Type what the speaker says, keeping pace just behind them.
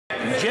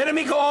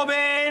Jeremy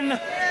Corbyn.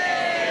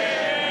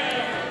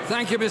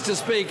 Thank you, Mr.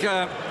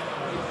 Speaker.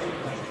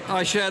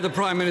 I share the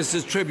Prime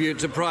Minister's tribute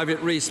to Private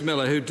Rhys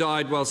Miller, who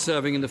died while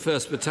serving in the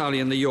 1st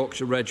Battalion, the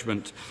Yorkshire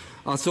Regiment.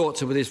 Our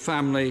thoughts are with his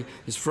family,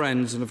 his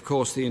friends and, of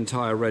course, the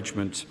entire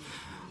regiment.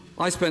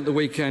 I spent the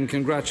weekend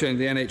congratulating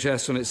the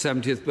NHS on its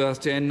 70th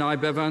birthday in Nye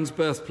Bevan's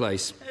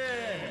birthplace.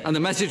 And the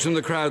message from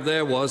the crowd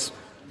there was,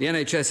 the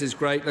NHS is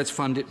great, let's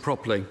fund it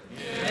properly.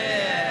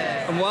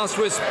 And whilst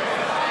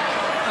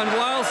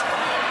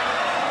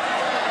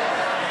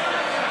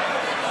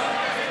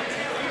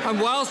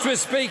we're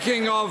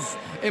speaking of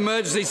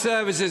emergency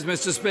services,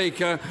 Mr.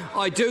 Speaker,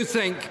 I do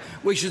think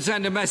we should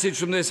send a message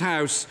from this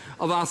House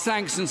of our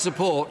thanks and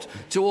support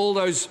to all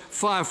those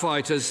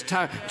firefighters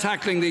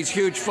tackling these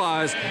huge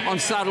fires on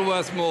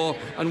Saddleworth Moor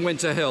and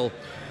Winter Hill.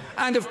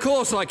 And, of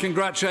course, I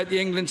congratulate the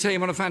England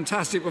team on a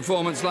fantastic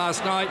performance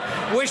last night.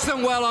 Wish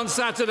them well on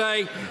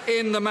Saturday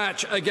in the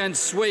match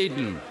against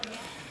Sweden.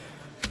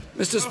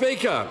 Mr.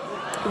 Speaker,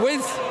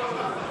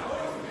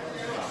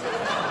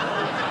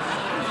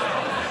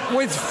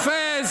 with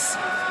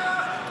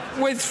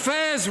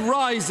fares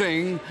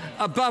rising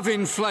above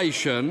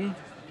inflation,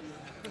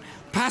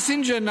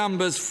 passenger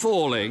numbers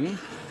falling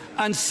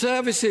and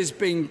services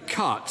being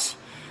cut,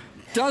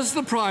 does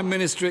the Prime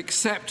Minister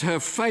accept her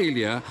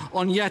failure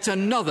on yet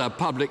another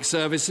public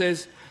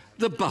services,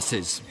 the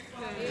buses?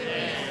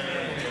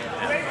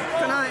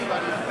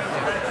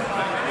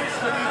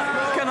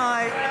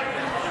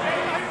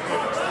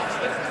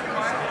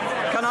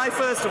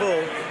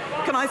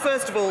 Can I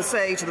first of all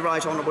say to the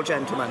right honourable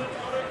gentleman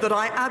that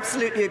I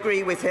absolutely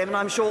agree with him, and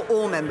I'm sure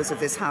all members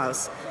of this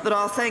House, that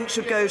our thanks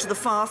should go to the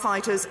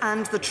firefighters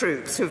and the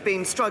troops who have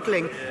been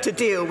struggling to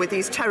deal with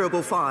these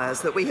terrible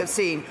fires that we have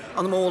seen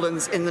on the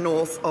moorlands in the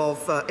north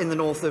of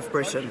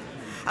Britain.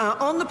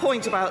 On the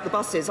point about the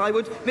buses, I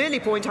would merely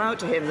point out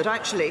to him that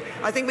actually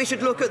I think we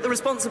should look at the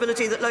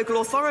responsibility that local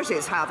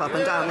authorities have up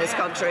and down this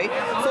country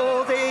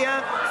for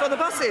the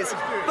buses.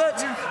 But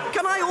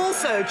can I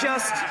also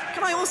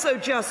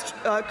just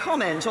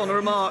comment on a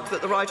remark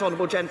that the right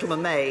honourable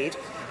gentleman made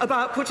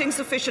about putting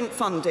sufficient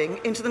funding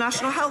into the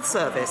National Health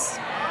Service?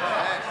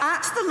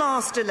 At the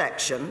last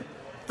election,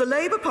 the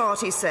Labour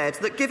Party said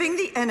that giving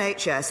the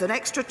NHS an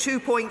extra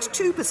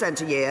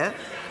 2.2% a year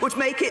would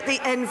make it the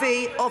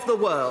envy of the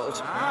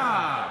world.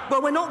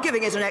 Well, we're not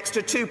giving it an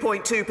extra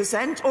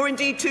 2.2%, or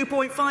indeed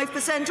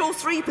 2.5% or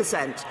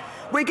 3%.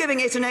 We're giving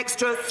it an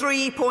extra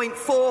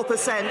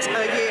 3.4%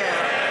 a year.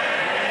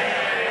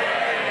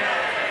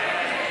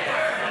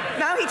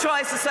 Now he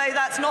tries to say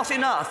that's not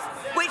enough.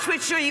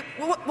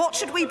 What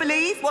should we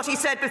believe? What he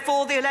said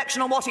before the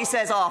election or what he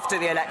says after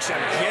the election?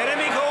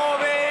 Jeremy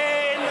Corbyn.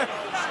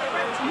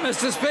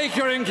 Mr.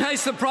 Speaker, in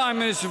case the Prime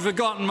Minister had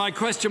forgotten, my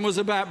question was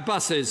about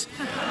buses.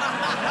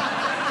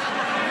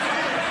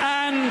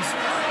 and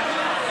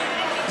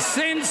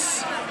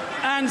since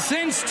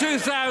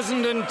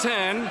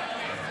 2010,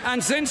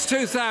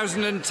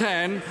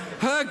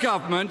 her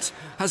government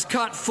has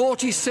cut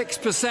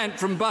 46%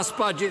 from bus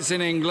budgets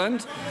in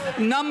England.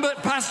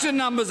 Passenger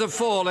numbers are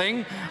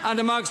falling, and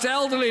amongst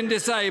elderly and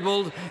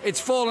disabled,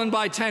 it's fallen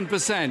by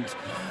 10%.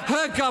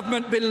 Her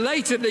government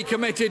belatedly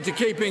committed to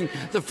keeping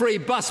the free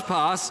bus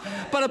pass,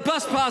 but a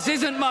bus pass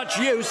isn't much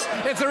use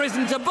if there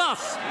isn't a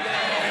bus.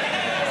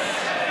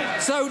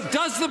 So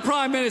does the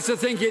Prime Minister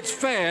think it's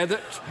fair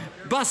that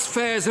bus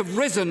fares have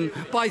risen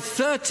by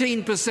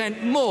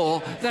 13%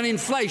 more than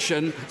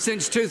inflation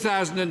since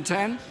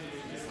 2010?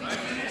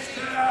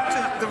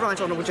 The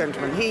right honourable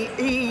gentleman. He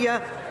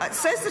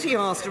says that he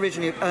asked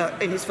originally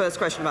in his first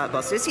question about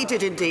buses. He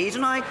did indeed,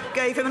 and I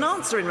gave him an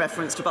answer in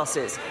reference to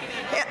buses.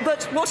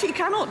 But what he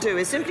cannot do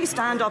is simply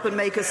stand up and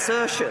make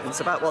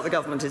assertions about what the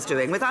government is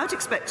doing without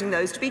expecting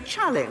those to be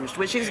challenged,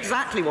 which is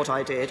exactly what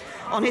I did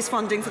on his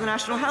funding for the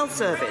National Health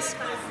Service.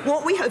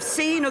 What we have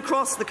seen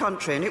across the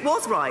country, and it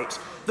was right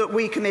that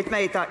we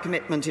made that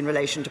commitment in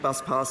relation to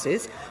bus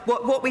passes.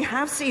 What we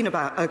have seen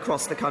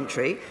across the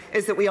country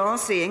is that we are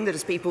seeing that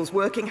as people's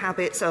working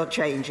habits are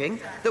changing,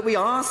 that we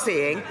are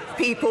seeing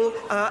people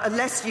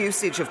less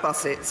usage of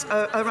buses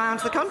around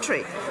the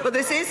country. But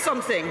this is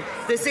something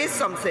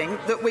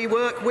that we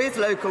work with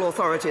local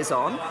authorities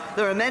on.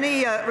 There are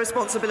many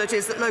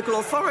responsibilities that local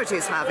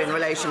authorities have in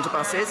relation to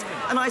buses,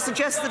 and I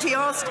suggest that he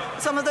ask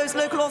some of those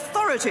local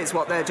authorities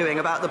what they're doing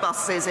about the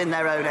buses in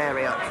their own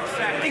area.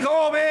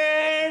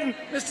 Corbyn!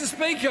 Mr.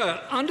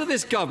 Speaker, under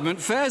this government,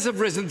 fares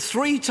have risen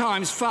 3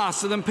 times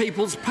faster than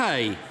people's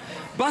pay.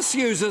 Bus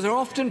users are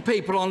often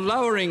people on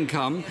lower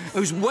income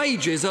whose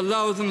wages are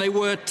lower than they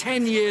were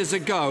 10 years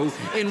ago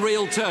in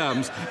real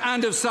terms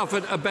and have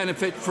suffered a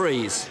benefit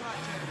freeze.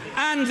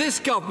 And this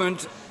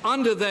government,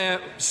 under their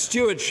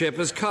stewardship,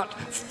 has cut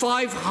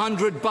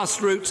 500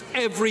 bus routes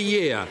every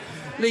year,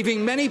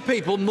 leaving many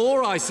people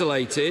more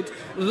isolated,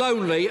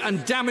 lonely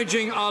and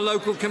damaging our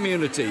local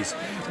communities.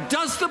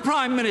 Does the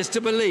Prime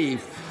Minister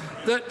believe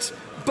that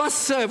bus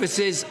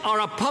services are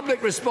a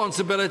public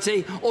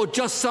responsibility or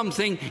just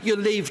something you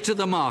leave to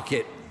the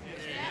market?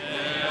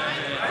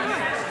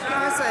 Can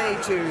I say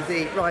to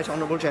the right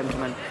honourable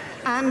gentleman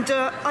And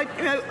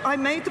I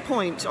made the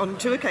point on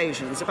 2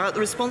 occasions about the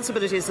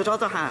responsibilities that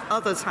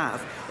others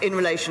have in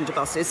relation to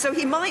buses. So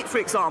he might, for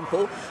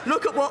example,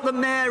 look at what the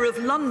Mayor of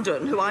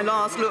London, who I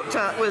last looked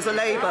at was a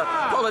Labour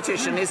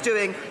politician, is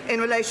doing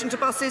in relation to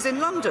buses in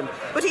London.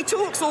 But he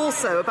talks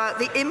also about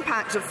the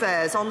impact of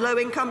fares on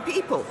low-income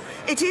people.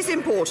 It is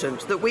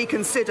important that we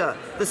consider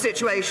the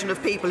situation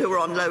of people who are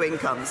on low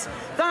incomes.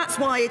 That's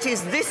why it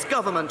is this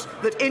government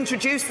that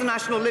introduced the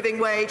national living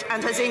wage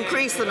and has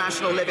increased the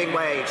national living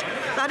wage.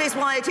 That is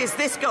why it is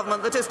this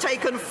government that has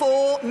taken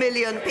 4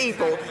 million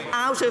people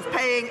out of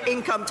paying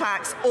income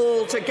tax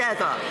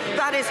altogether.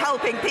 That is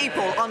helping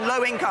people on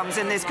low incomes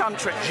in this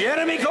country.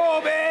 Jeremy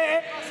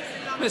Corbyn!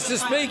 Mr.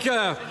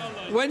 Speaker,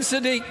 when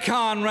Sadiq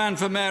Khan ran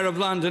for Mayor of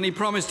London, he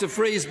promised to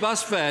freeze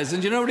bus fares,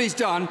 and you know what he's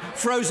done?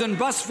 Frozen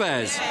bus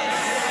fares.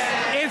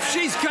 If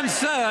she's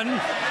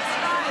concerned...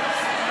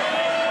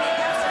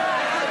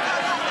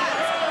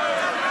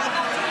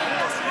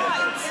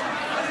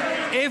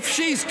 If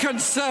she's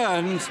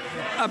concerned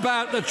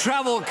about the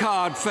travel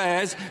card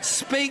fares,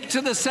 speak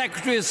to the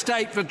Secretary of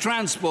State for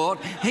Transport.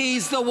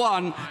 He's the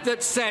one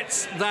that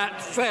sets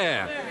that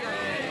fare.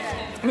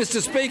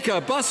 Mr.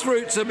 Speaker, bus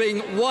routes are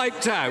being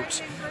wiped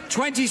out.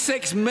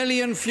 26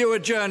 million fewer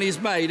journeys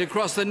made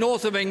across the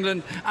north of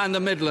England and the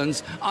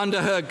Midlands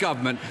under her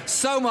government.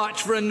 So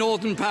much for a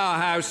northern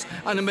powerhouse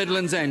and a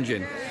Midlands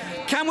engine.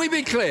 Can we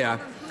be clear?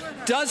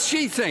 Does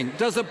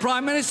the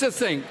Prime Minister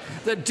think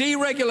that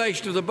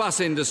deregulation of the bus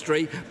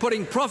industry,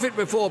 putting profit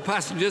before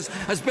passengers,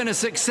 has been a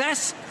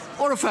success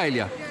or a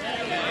failure? Can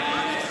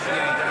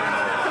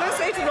I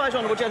say to the right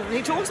honourable gentleman,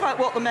 he talks about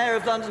what the Mayor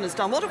of London has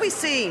done. What have we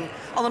seen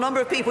on the number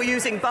of people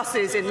using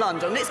buses in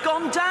London? It's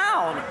gone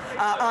down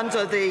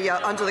under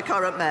the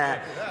current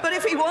Mayor. But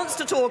if he wants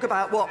to talk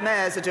about what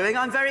mayors are doing,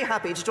 I'm very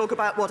happy to talk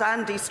about what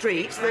Andy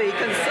Street, the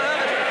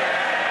Conservative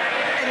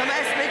in the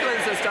West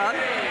Midlands, has done.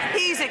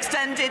 He's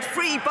extended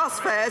free bus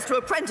fares to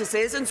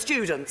apprentices and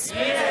students.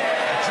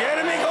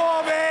 Jeremy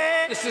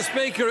Corbyn! Mr.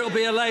 Speaker, it'll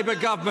be a Labour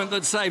government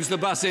that saves the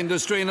bus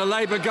industry and a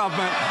Labour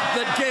government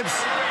that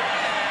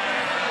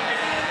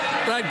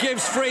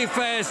gives free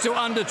fares to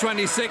under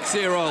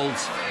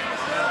 26-year-olds.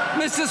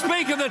 Mr.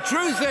 Speaker, the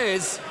truth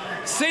is,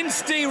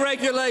 since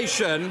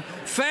deregulation,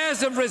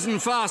 fares have risen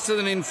faster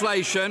than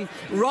inflation,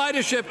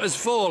 ridership has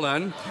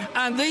fallen,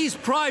 and these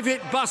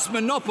private bus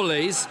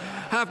monopolies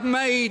have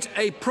made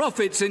a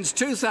profit since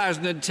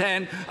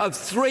 2010 of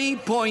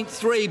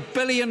 £3.3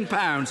 billion.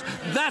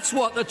 That's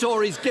what the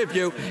Tories give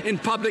you in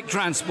public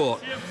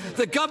transport.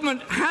 The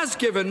government has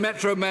given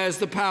Metro mayors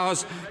the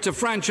powers to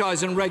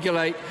franchise and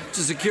regulate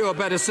to secure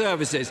better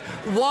services.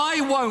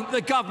 Why won't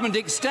the government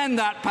extend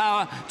that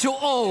power to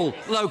all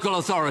local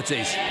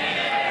authorities?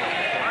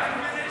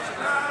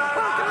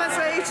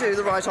 To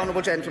the right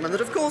honourable gentleman that,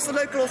 of course, the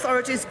local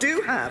authorities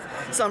do have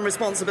some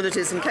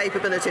responsibilities and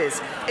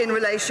capabilities in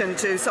relation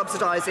to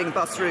subsidising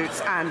bus routes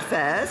and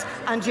fares,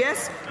 and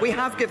yes, we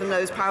have given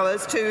those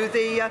powers to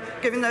the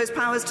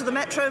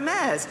Metro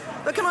mayors.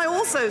 But can I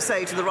also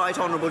say to the right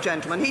honourable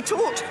gentleman, he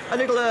talked a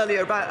little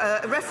earlier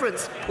about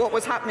referenced what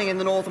was happening in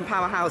the Northern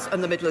Powerhouse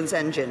and the Midlands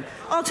Engine.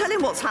 I'll tell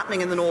him what's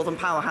happening in the Northern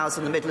Powerhouse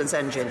and the Midlands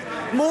Engine.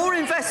 More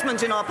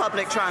investment in our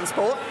public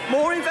transport,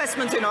 more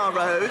investment in our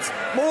roads,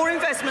 more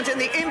investment in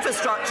the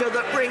infrastructure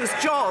that brings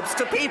jobs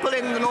to people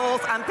in the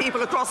north and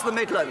people across the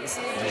Midlands.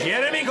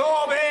 Jeremy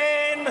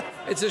Corbyn!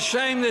 It's a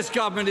shame this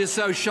government is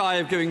so shy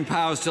of giving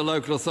powers to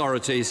local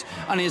authorities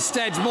and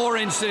instead more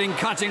interested in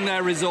cutting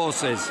their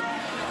resources.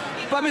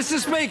 But, Mr.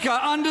 Speaker,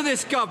 under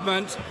this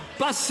government,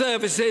 bus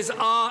services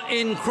are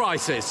in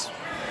crisis.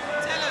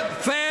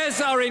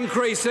 Fares are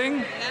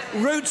increasing,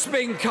 routes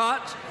being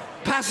cut,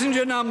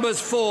 passenger numbers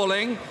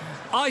falling,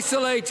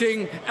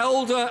 isolating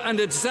elder and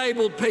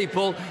disabled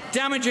people,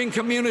 damaging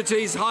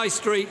communities' high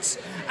streets,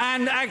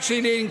 and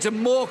actually leading to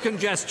more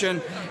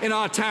congestion in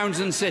our towns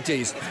and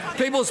cities.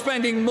 People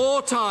spending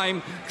more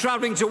time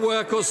travelling to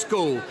work or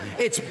school.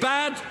 It's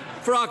bad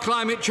for our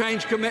climate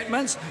change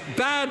commitments,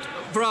 bad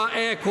for our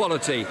air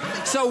quality.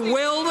 So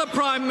will the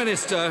Prime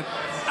Minister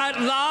at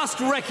last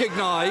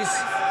recognise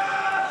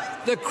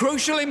the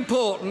crucial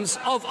importance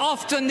of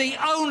often the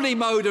only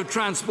mode of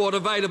transport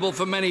available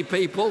for many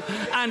people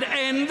and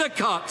end the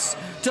cuts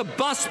to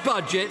bus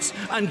budgets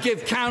and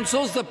give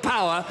councils the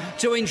power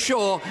to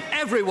ensure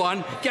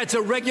everyone gets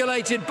a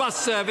regulated bus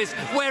service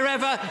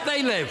wherever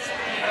they live?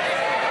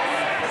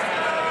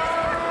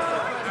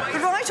 The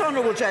right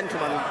honourable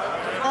gentleman,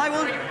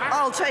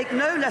 I'll take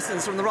no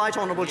lessons from the right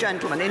honourable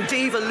gentleman in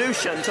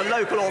devolution to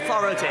local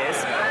authorities.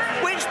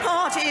 Which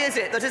party is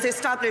it that has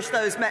established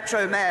those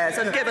Metro mayors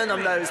and given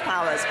them those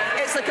powers?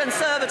 It's the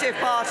Conservative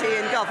Party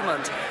in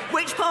government.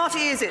 Which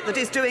party is it that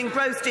is doing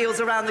growth deals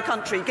around the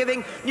country,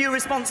 giving new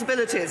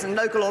responsibilities and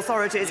local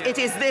authorities? It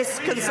is this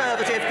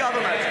Conservative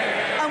government.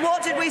 And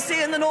what did we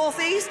see in the North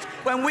East?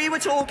 When we were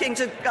talking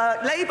to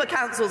Labour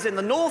councils in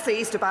the North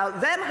East about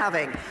them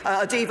having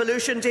a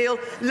devolution deal,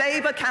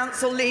 Labour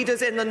council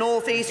leaders in the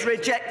North East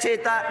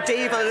rejected that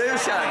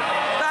devolution.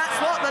 That's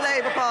what the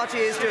Labour Party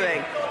is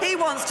doing. He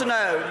wants to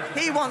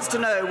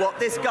know what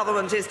this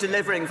government is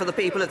delivering for the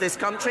people of this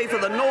country, for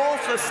the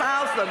North, the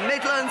South, the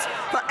Midlands,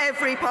 for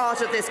every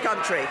part of this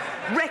country.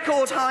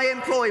 Record high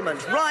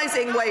employment,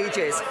 rising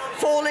wages,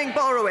 falling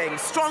borrowing,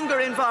 stronger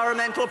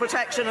environmental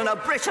protection and a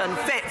Britain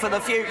fit for the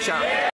future.